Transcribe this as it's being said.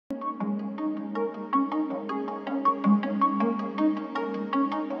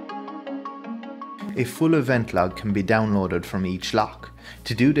A full event log can be downloaded from each lock.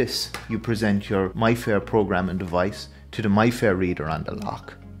 To do this, you present your MyFair program and device to the MyFair reader on the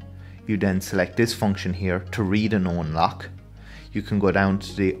lock. You then select this function here to read a known lock. You can go down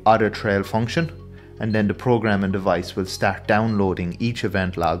to the Audit trail function, and then the program and device will start downloading each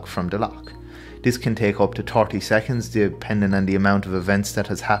event log from the lock. This can take up to 30 seconds depending on the amount of events that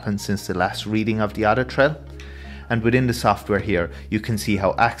has happened since the last reading of the audit trail. And within the software here, you can see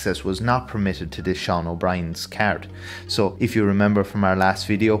how access was not permitted to this Sean O'Brien's card. So if you remember from our last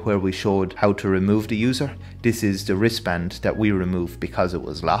video where we showed how to remove the user, this is the wristband that we removed because it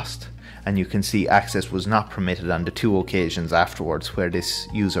was lost. And you can see access was not permitted on the 2 occasions afterwards where this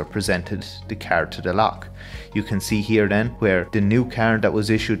user presented the card to the lock. You can see here then where the new card that was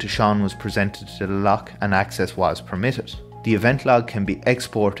issued to Sean was presented to the lock and access was permitted. The event log can be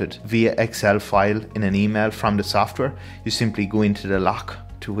exported via Excel file in an email from the software. You simply go into the lock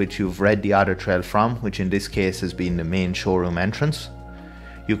to which you've read the audit trail from, which in this case has been the main showroom entrance.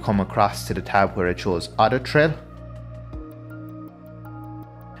 You come across to the tab where it shows Audit Trail.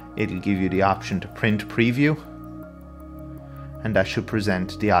 It'll give you the option to print preview, and that should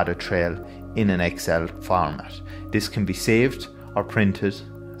present the audit trail in an Excel format. This can be saved or printed,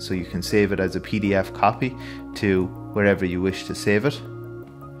 so you can save it as a PDF copy to wherever you wish to save it,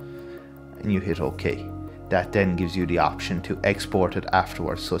 and you hit OK. That then gives you the option to export it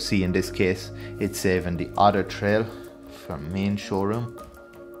afterwards. So see, in this case it's saving the audit trail from main showroom,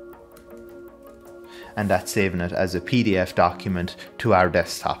 and that's saving it as a PDF document to our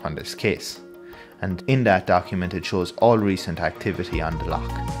desktop in this case. And in that document it shows all recent activity on the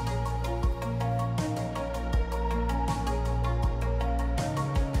lock.